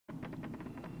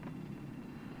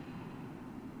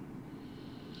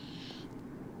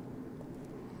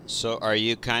So are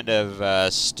you kind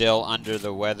of still under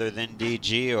the weather then,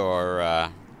 DG, or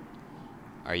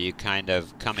are you kind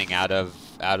of coming out of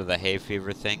the hay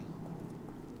fever thing?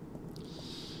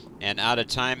 And out of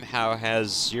time, how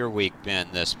has your week been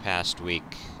this past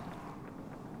week?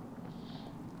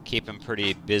 Keeping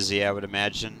pretty busy, I would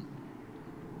imagine.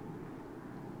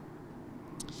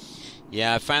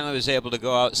 Yeah, I finally was able to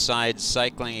go outside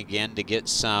cycling again to get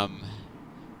some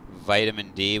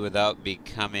vitamin D without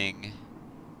becoming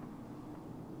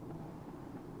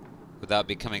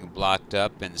blocked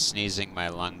up and sneezing my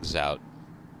lungs out.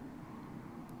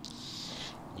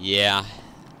 Yeah,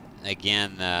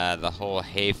 again, the whole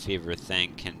hay fever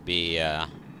thing can be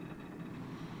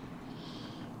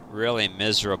really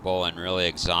miserable and really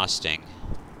exhausting.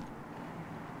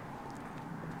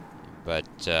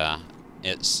 But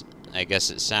I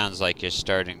guess it sounds like you're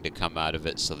starting to come out of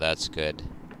it, so that's good.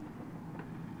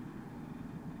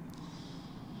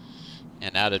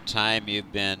 And out of time,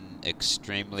 you've been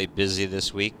extremely busy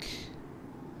this week.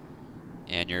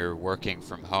 And you're working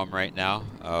from home right now?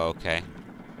 Oh, okay.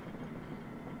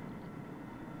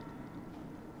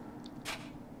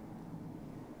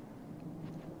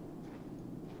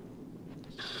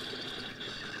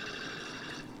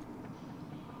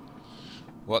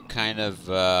 What kind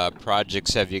of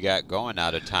projects have you got going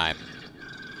out of time?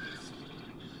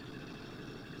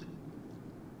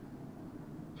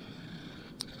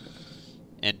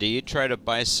 And do you try to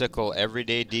bicycle every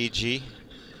day, DG?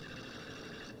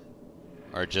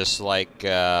 Or just like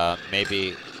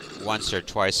maybe once or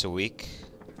twice a week?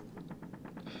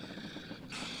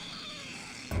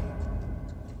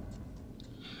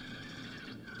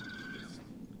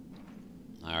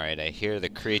 Alright, I hear the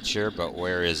creature, but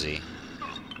where is he?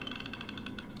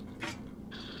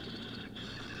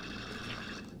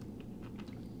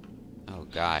 Oh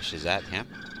gosh, is that him?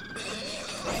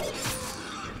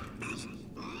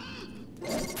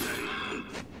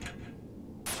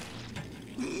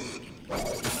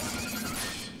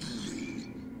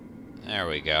 There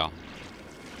we go.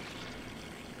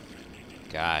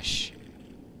 Gosh.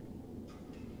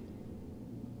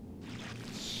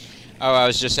 Oh, I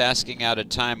was just asking out of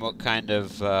time what kind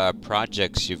of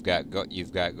projects you've got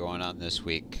going on this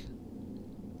week.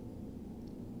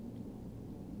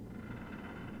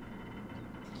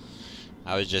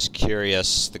 I was just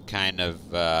curious the kind of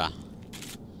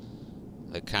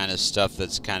stuff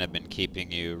that's kind of been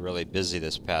keeping you really busy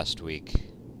this past week.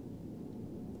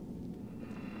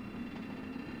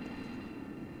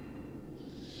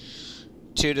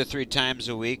 Two to three times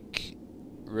a week,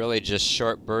 really just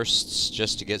short bursts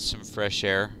just to get some fresh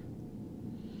air.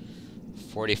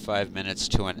 45 minutes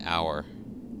to an hour.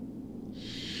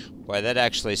 Boy, that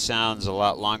actually sounds a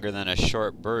lot longer than a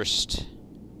short burst.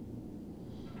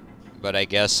 But I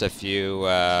guess if you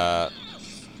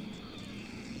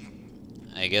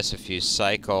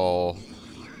cycle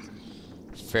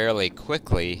fairly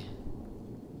quickly,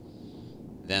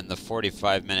 then the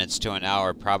 45 minutes to an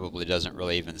hour probably doesn't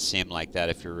really even seem like that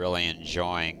if you're really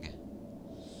enjoying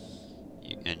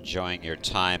your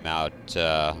time out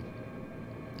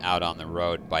on the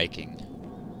road biking.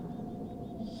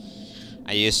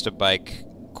 I used to bike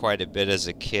quite a bit as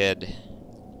a kid,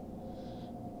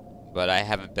 but I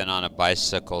haven't been on a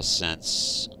bicycle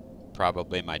since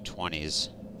probably my 20s.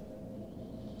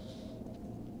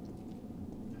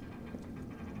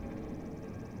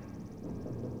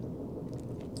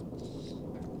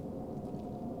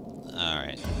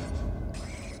 Alright.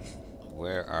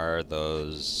 Where are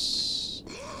those?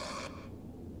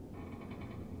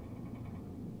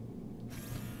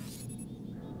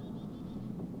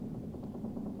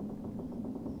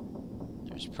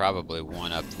 There's probably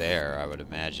one up there, I would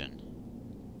imagine.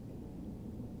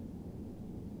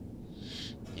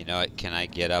 You know what? Can I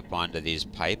get up onto these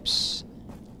pipes?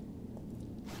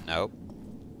 Nope.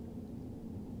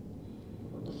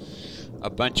 A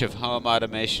bunch of home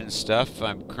automation stuff.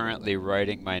 I'm currently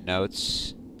writing my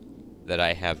notes that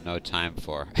I have no time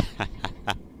for.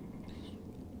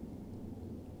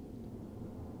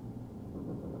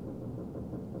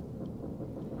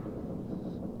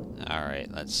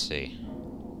 Alright, let's see.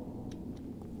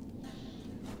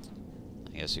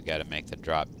 I guess we gotta make the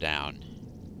drop down.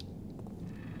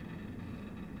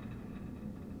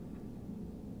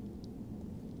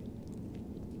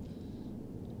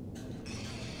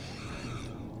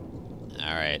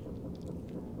 Alright.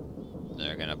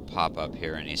 They're gonna pop up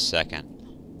here any second.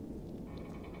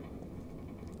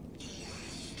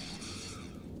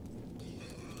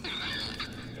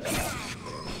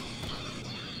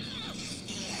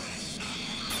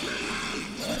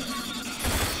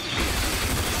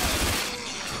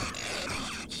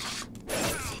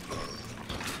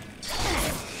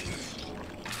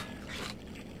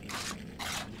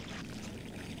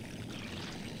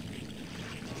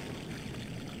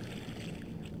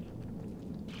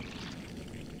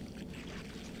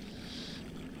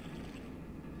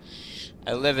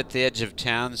 I live at the edge of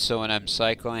town, so when I'm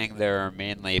cycling, there are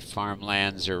mainly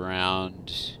farmlands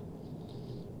around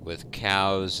with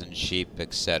cows and sheep,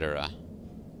 etc.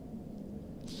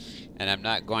 And I'm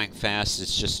not going fast,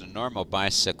 it's just a normal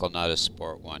bicycle, not a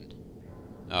sport one.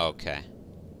 Okay.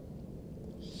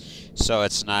 So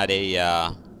it's not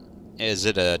a, is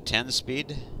it a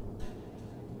 10-speed?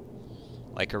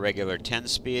 Like a regular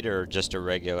 10-speed, or just a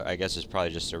regular, I guess it's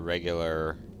probably just a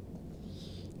regular,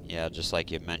 yeah, just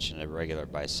like you mentioned, a regular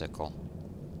bicycle.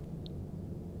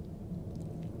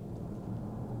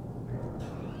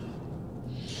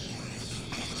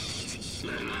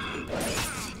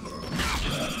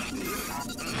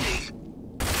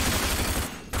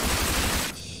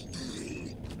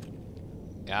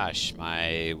 Gosh,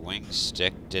 my wing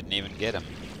stick didn't even get him.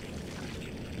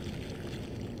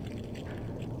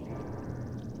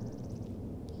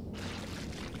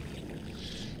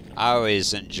 I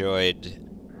always enjoyed,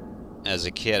 as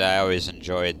a kid, I always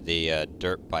enjoyed the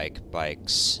dirt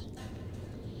bikes.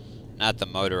 Not the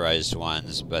motorized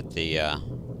ones, but the,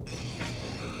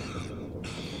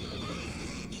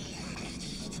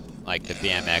 like the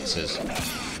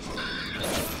BMXs.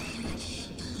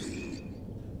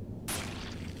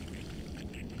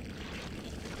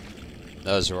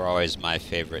 Those were always my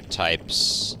favorite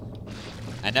types.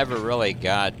 I never really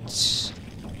got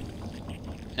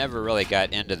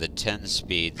into the 10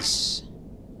 speeds.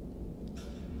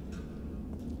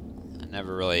 I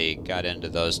never really got into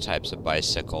those types of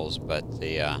bicycles, but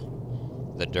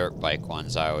the dirt bike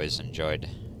ones I always enjoyed.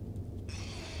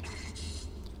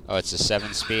 Oh, it's a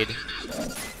 7-speed?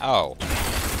 Oh.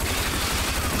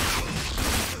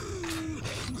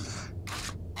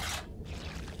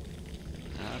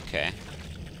 Okay.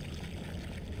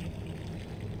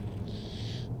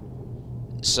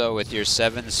 So with your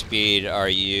 7-speed, are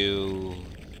you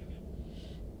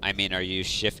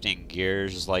shifting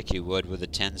gears like you would with a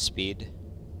 10-speed?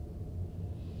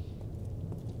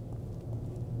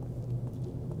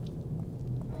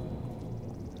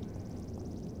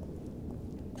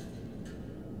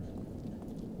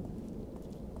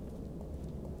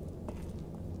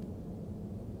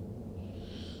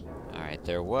 Alright,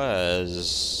 there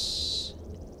was...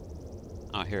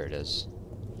 Oh, here it is.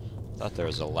 Thought there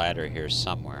was a ladder here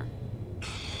somewhere.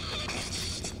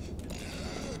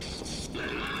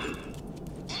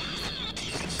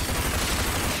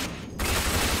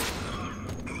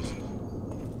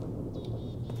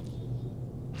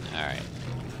 Alright.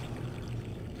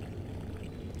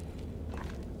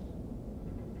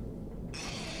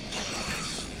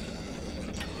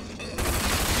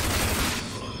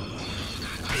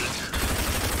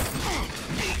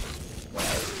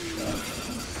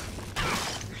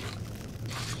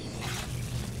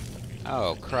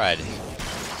 Oh, crud.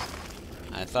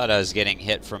 I thought I was getting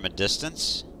hit from a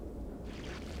distance,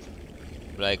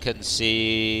 but I couldn't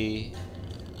see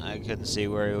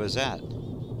where he was at.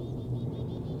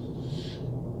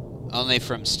 Only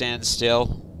from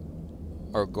standstill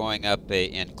or going up a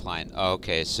incline. Oh,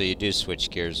 okay, so you do switch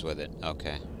gears with it.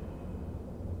 Okay.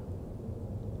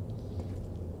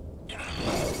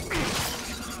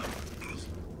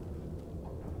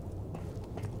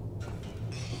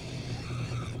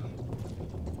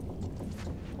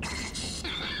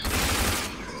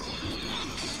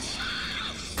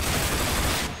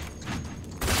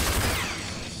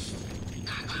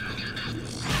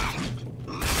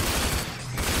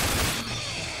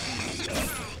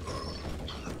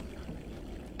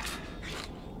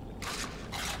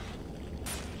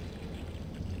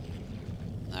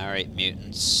 Alright,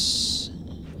 mutants.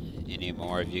 Any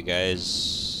more of you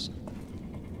guys?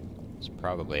 There's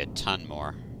probably a ton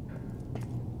more.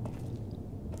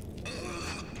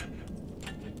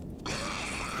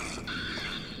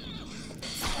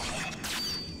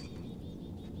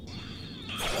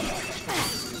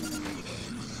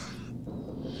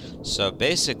 So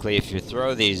basically, if you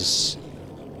throw these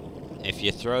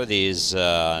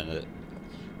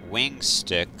wing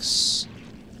sticks,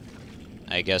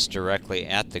 I guess, directly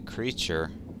at the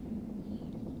creature,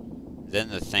 then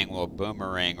the thing will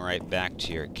boomerang right back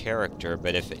to your character.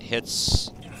 But if it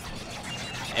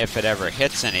ever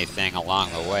hits anything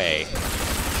along the way,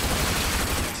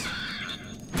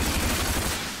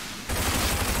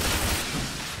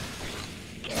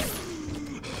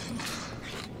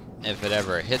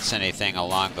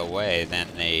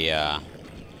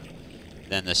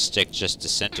 then the stick just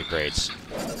disintegrates.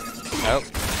 Oh,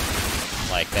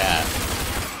 like that.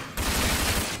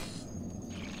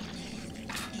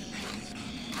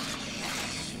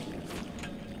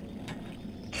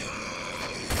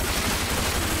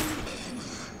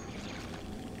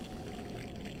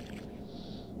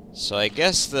 So I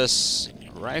guess this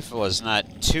Rifle is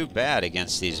not too bad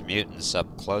against these mutants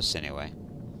up close anyway.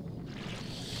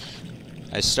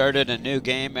 I started a new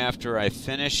game after I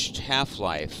finished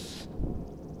Half-Life.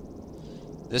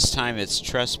 This time it's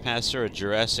Trespasser, a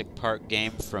Jurassic Park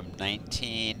game from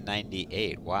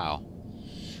 1998. Wow.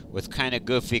 With kind of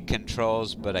goofy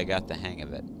controls, but I got the hang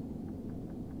of it.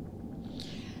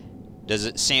 Does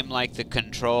it seem like the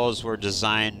controls were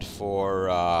designed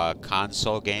for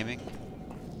console gaming?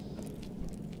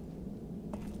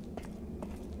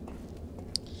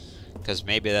 Because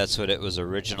maybe that's what it was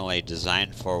originally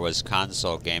designed for, was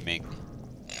console gaming.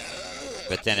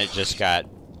 But then it just got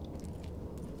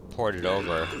ported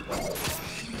over.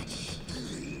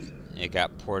 It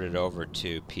got ported over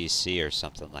to PC or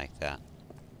something like that.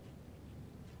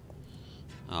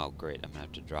 Oh great, I'm gonna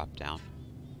have to drop down.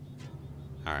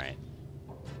 Alright.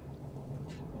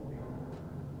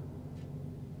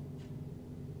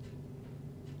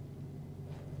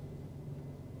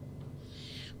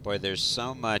 Boy, there's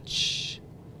so much.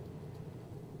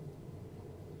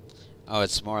 Oh,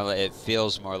 it's more like, it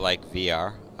feels more like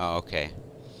VR. Oh, okay.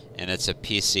 And it's a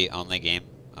PC only game.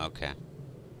 Okay.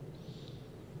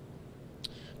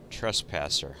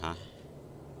 Trespasser, huh?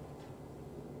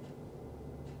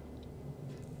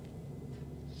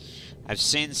 I've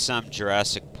seen some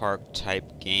Jurassic Park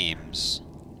type games,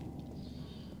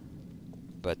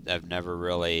 but they've never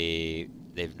really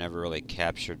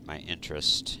captured my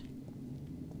interest.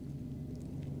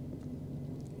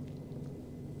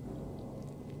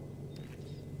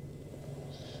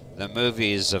 The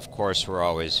movies, of course, were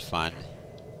always fun.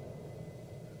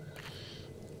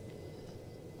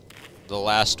 The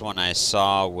last one I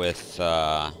saw with,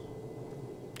 I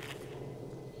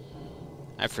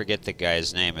forget the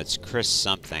guy's name, it's Chris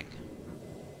something.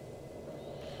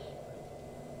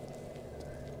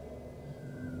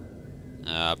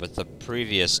 But the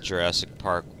previous Jurassic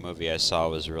Park movie I saw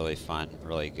was really fun,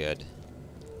 really good.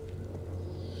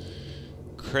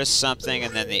 Chris something,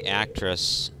 and then the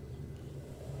actress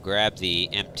grab the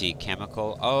empty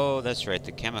chemical. Oh, that's right,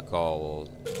 the chemical.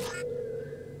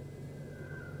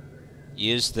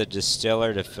 Use the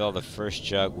distiller to fill the first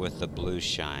jug with the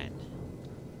Blueshine.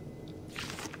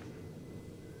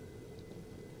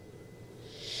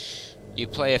 You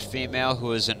play a female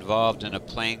who is involved in a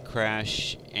plane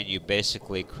crash, and you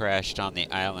basically crashed on the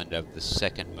island of the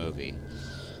second movie.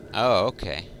 Oh,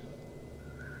 okay.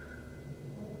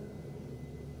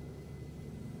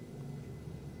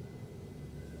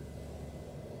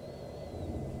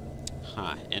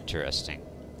 Huh, interesting.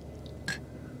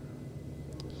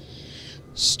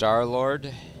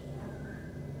 Star-Lord?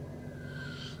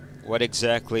 What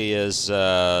exactly is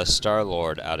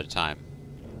Star-Lord out of time?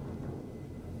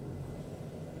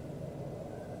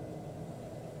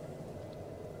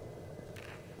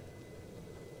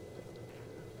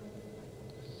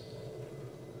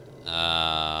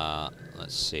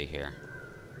 Let's see here.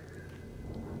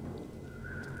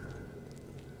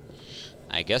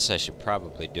 I guess I should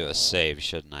probably do a save,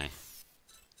 shouldn't I?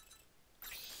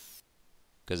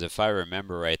 Because if I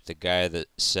remember right, the guy that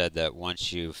said that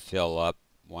once you fill up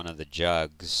one of the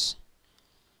jugs,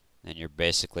 then you're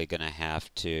basically going to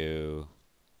have to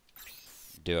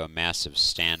do a massive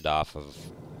standoff of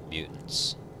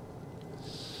mutants.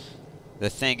 The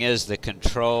thing is, the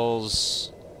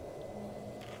controls,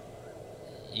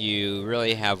 you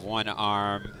really have one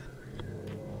arm,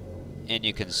 and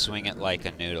you can swing it like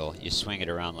a noodle. You swing it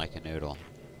around like a noodle.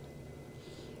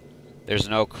 There's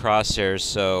no crosshairs,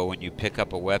 so when you pick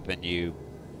up a weapon, you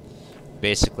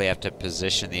basically have to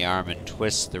position the arm and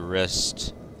twist the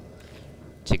wrist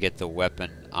to get the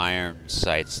weapon iron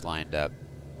sights lined up.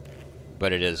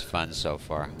 But it is fun so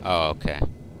far. Oh, okay.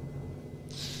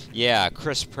 Yeah,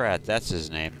 Chris Pratt, that's his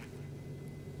name.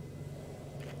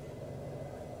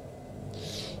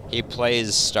 He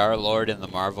plays Star-Lord in the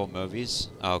Marvel movies?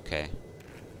 Okay.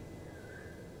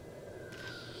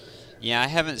 Yeah, I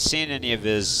haven't seen any of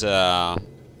his,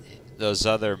 those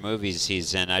other movies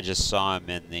he's in. I just saw him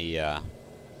in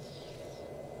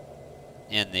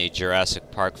the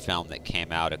Jurassic Park film that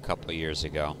came out a couple years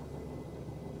ago.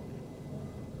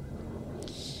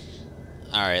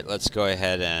 Alright, let's go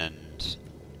ahead and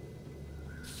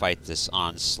fight this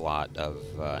onslaught of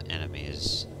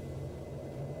enemies.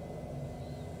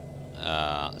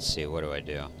 Let's see, what do I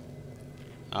do?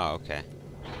 Oh, okay.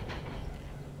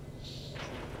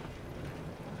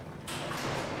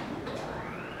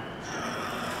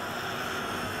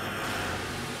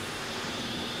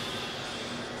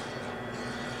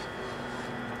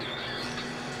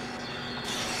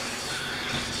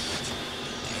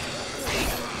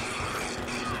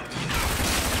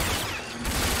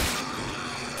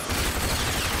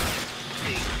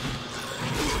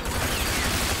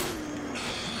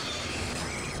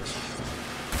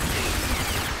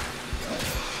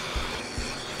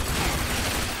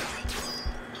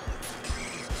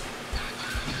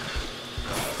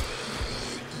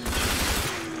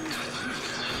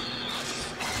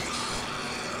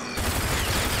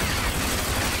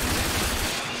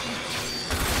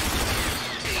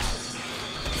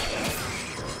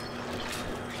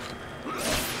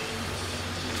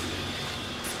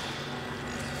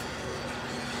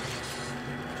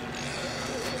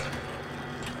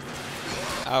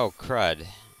 Oh, crud.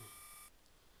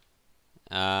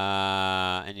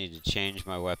 I need to change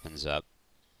my weapons up.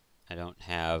 I don't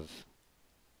have...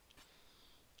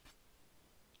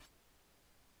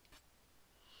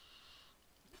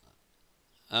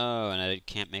 Oh, and I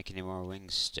can't make any more wing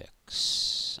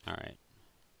sticks. Alright.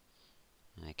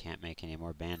 I can't make any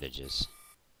more bandages.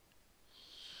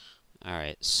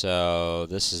 Alright, so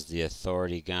this is the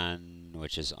authority gun,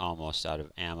 which is almost out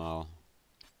of ammo.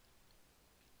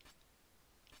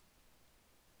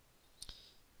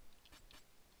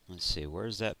 Let's see,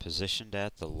 where's that positioned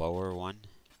at? The lower one?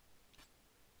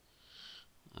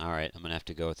 Alright, I'm going to have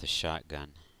to go with the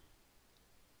shotgun.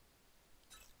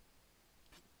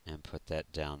 And put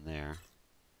that down there.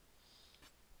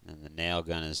 And the nail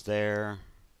gun is there.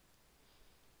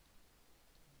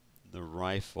 The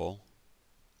rifle.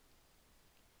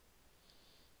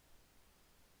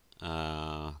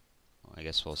 I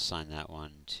guess we'll assign that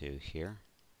one to here.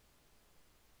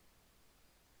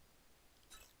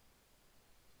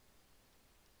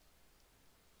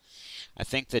 I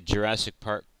think the Jurassic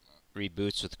Park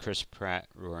reboots with Chris Pratt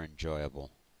were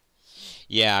enjoyable.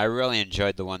 Yeah, I really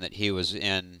enjoyed the one that he was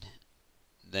in.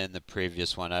 Then the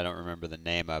previous one, I don't remember the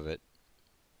name of it.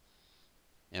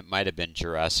 It might have been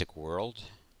Jurassic World.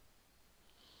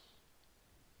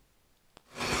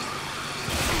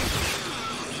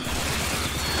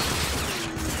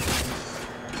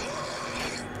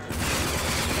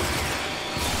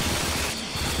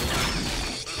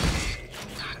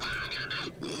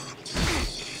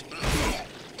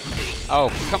 Oh,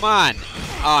 come on!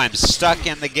 Oh, I'm stuck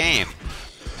in the game.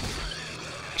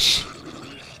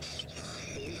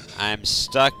 I'm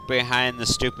stuck behind the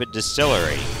stupid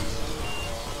distillery.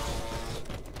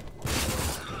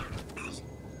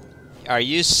 Are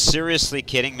you seriously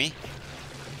kidding me?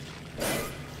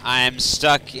 I'm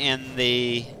stuck in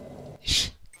the...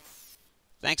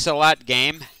 Thanks a lot,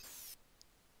 game.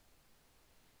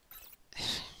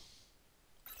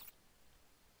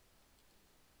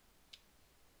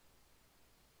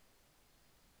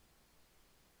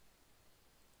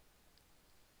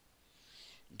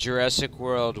 Jurassic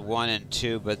World 1 and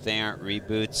 2, but they aren't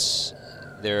reboots.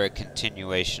 They're a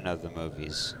continuation of the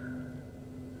movies.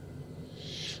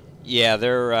 Yeah,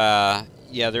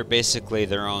 they're basically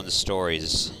their own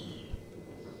stories.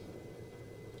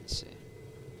 Let's see.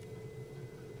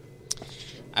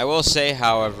 I will say,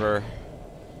 however,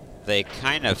 they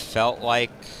kind of felt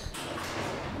like...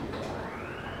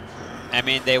 I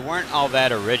mean, they weren't all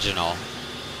that original.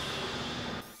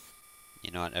 You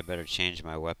know what, I better change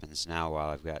my weapons now while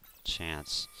I've got a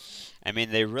chance. I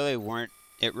mean, they really weren't...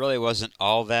 It really wasn't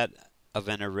all that of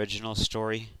an original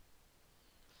story.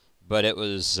 But it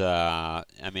was, I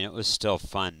mean, it was still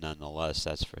fun nonetheless,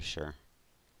 that's for sure.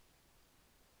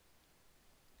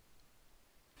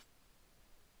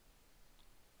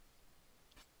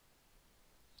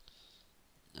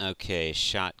 Okay,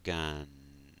 shotgun.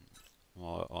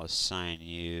 Well, I'll assign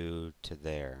you to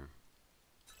there.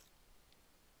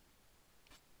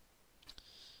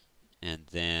 And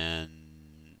then...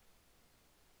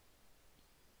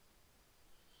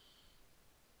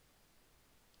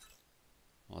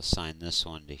 We'll assign this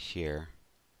one to here.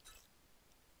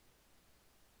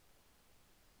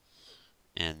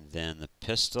 And then the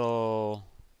pistol...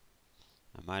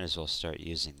 I might as well start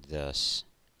using this.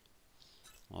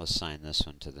 We'll assign this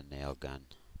one to the nail gun.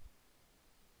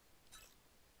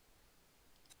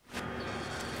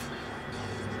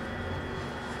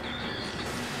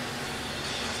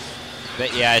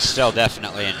 But yeah, I still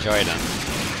definitely enjoyed them.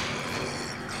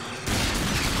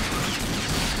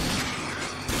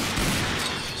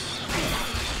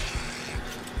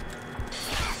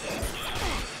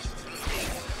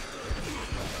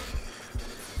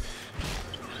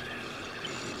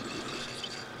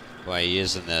 By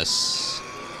using this.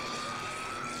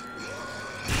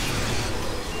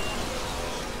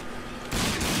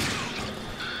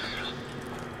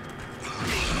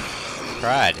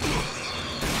 Crud.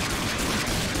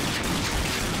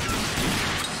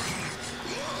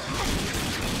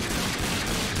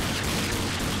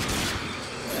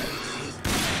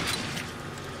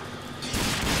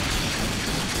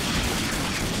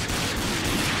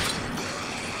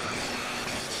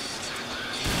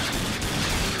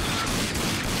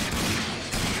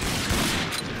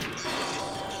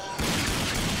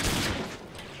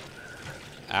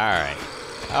 Alright.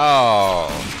 Oh.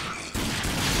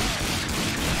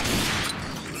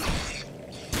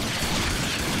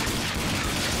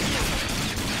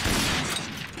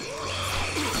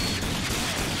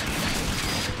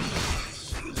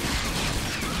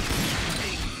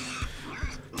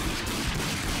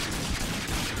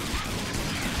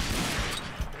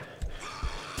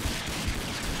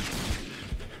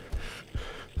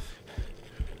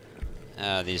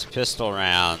 These pistol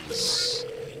rounds.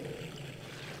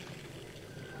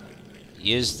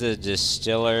 Use the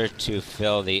distiller to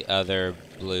fill the other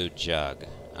blue jug.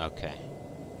 Okay.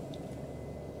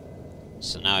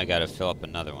 So now I gotta fill up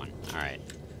another one. Alright.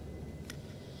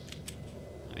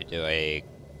 Let me do a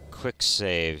quick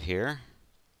save here.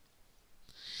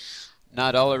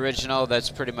 Not all original,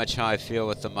 that's pretty much how I feel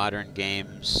with the modern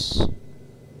games.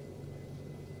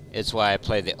 It's why I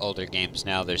play the older games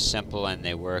now. They're simple and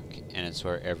they work, and it's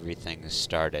where everything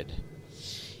started.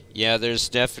 Yeah, there's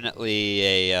definitely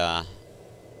a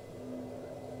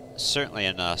certainly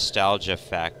a nostalgia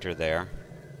factor there.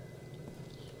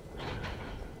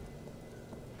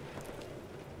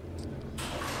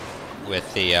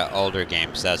 With the older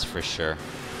games, that's for sure.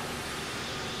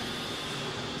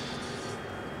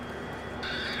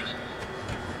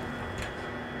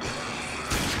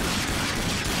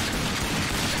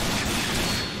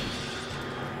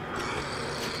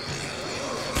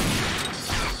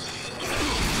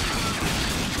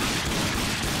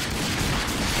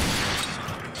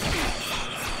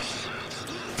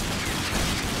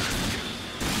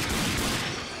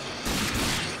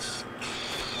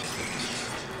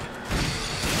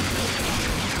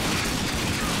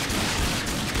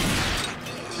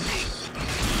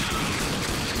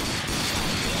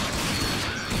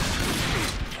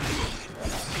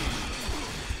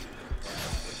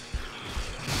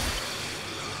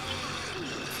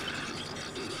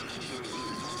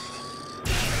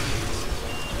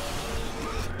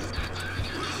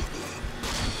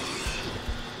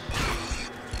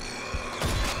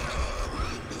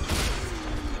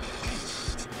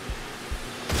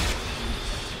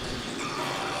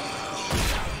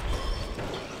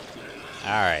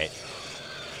 Alright.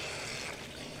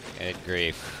 Good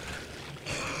grief.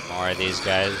 More of these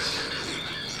guys.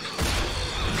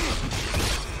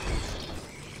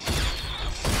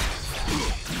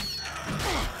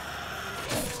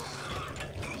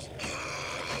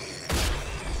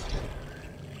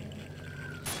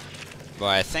 Boy,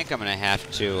 I think I'm gonna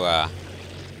have to, I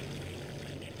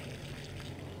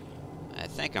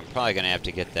think I'm probably gonna have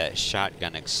to get that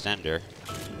shotgun extender.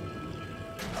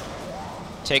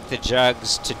 Take the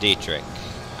jugs to Dietrich.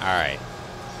 Alright.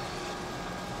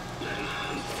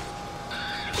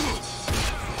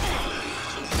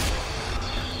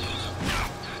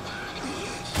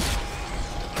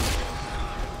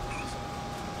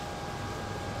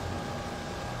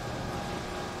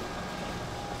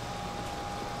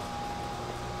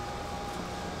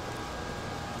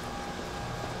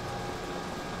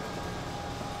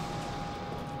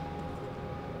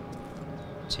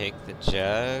 Take the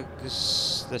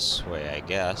jugs this way, I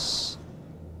guess.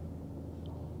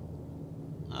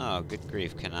 Oh, good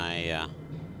grief, can I,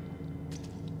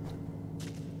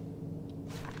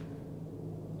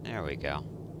 There we go.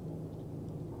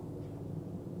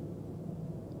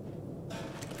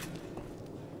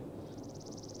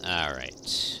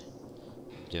 Alright.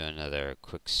 Do another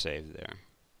quick save there.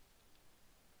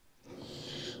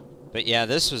 But yeah,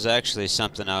 this was actually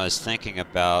something I was thinking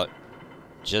about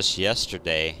just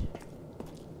yesterday.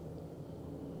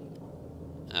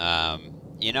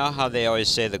 You know how they always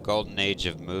say the golden age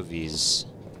of movies?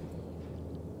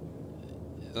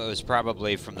 It was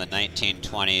probably from the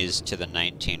 1920s to the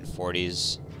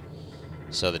 1940s.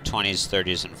 So the 20s,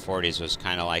 30s, and 40s was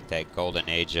kind of like that golden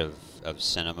age of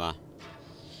cinema.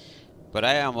 But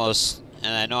I almost,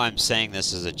 and I know I'm saying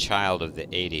this as a child of the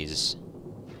 80s,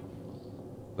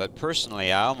 but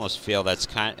personally I almost feel that's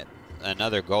kind of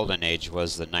another golden age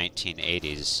was the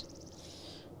 1980s.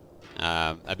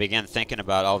 I began thinking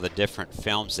about all the different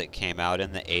films that came out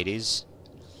in the 80s.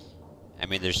 I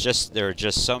mean, there are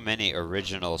just so many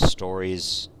original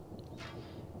stories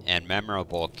and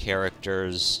memorable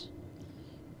characters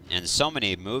and so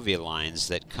many movie lines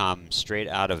that come straight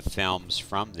out of films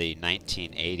from the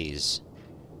 1980s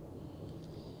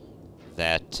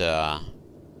that,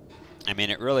 I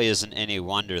mean, it really isn't any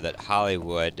wonder that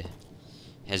Hollywood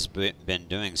has been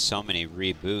doing so many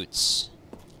reboots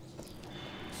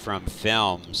from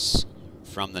films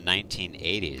from the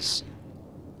 1980s.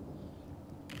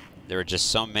 There are just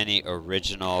so many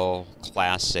original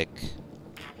classic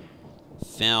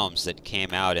films that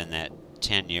came out in that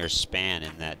 10-year span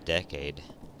in that decade.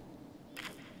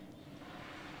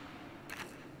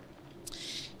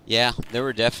 Yeah, there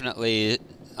were definitely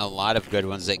a lot of good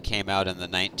ones that came out in the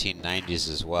 1990s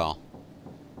as well.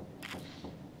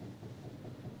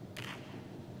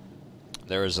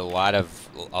 There was a lot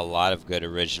of good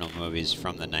original movies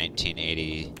from the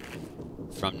 1980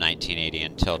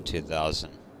 until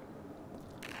 2000.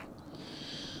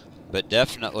 But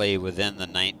definitely within the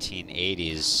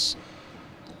 1980s,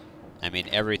 I mean,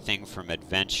 everything from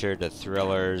adventure to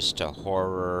thrillers to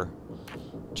horror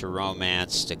to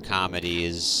romance to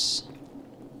comedies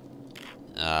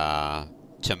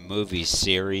to movie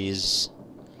series.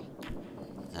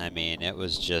 I mean, it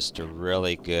was just a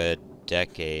really good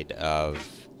decade of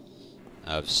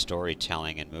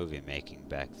storytelling and movie making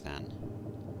back then.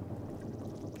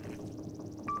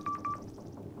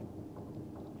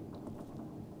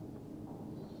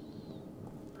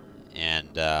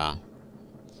 And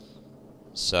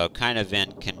so kind of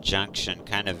in conjunction,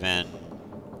 kind of in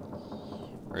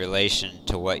relation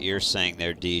to what you're saying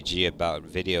there, DG, about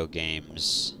video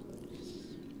games,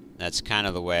 that's kind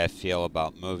of the way I feel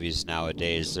about movies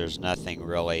nowadays. There's nothing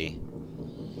really...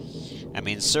 I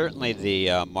mean, certainly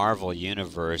the Marvel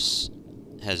Universe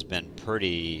has been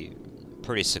pretty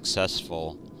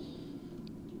successful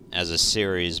as a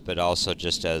series, but also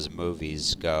just as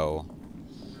movies go.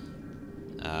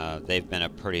 They've been a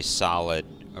pretty solid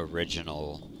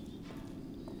original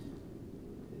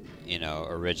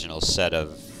set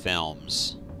of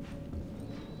films.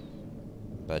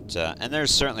 But and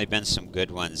there's certainly been some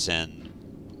good ones in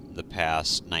the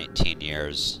past 19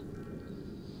 years.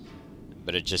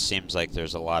 But it just seems like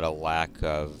there's a lot of lack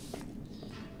of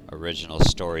original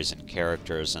stories and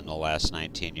characters in the last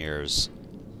 19 years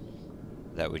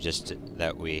that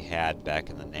we had back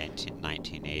in the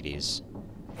 1980s.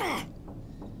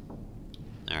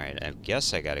 Alright, I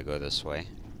guess I gotta go this way.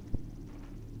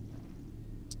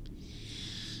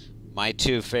 My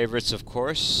two favorites, of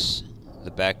course,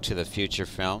 the Back to the Future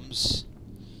films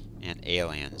and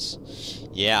Aliens.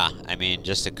 Yeah, I mean,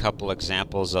 just a couple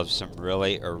examples of some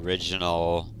really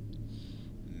original,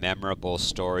 memorable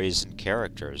stories and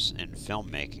characters in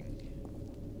filmmaking.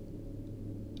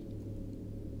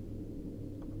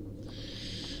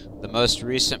 The most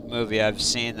recent movie I've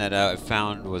seen that I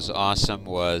found was awesome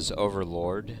was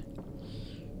Overlord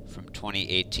from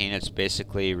 2018. It's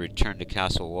basically Return to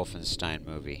Castle Wolfenstein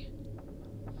movie.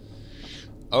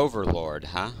 Overlord,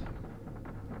 huh?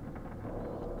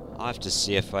 I'll have to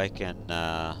see if I can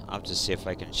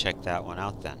check that one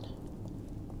out then.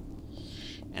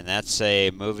 And that's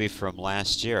a movie from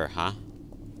last year, huh?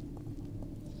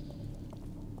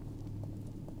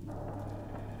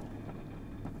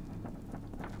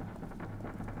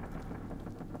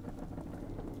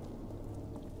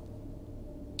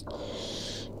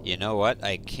 You know what?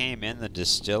 I came in the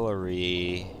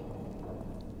distillery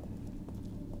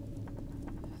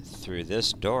through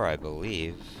this door, I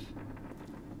believe.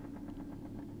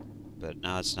 But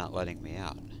now it's not letting me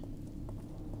out.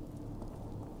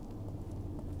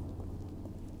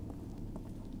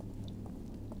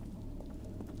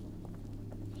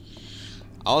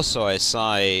 Also, I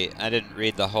didn't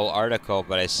read the whole article,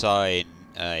 but I saw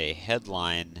a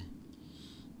headline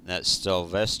that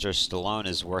Sylvester Stallone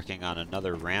is working on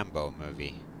another Rambo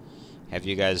movie. Have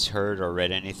you guys heard or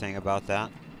read anything about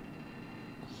that?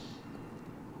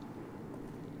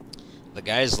 The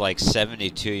guy's like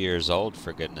 72 years old,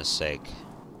 for goodness sake.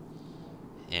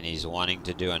 And he's wanting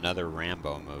to do another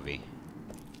Rambo movie.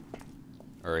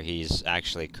 Or he's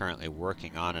actually currently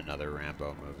working on another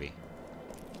Rambo movie.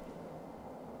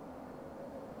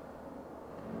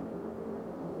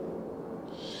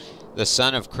 The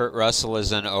son of Kurt Russell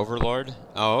is in Overlord?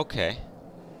 Oh, okay.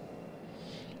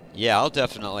 Yeah, I'll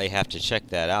definitely have to check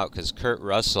that out, because Kurt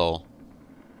Russell,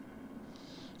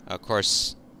 of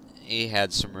course, he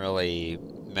had some really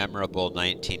memorable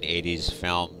 1980s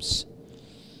films.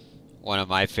 One of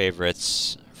my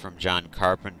favorites from John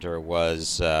Carpenter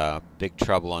was Big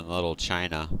Trouble in Little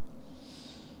China.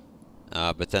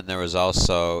 But then there was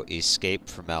also Escape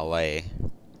from L.A.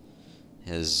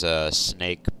 His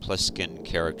Snake Plissken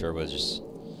character was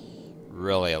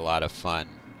really a lot of fun.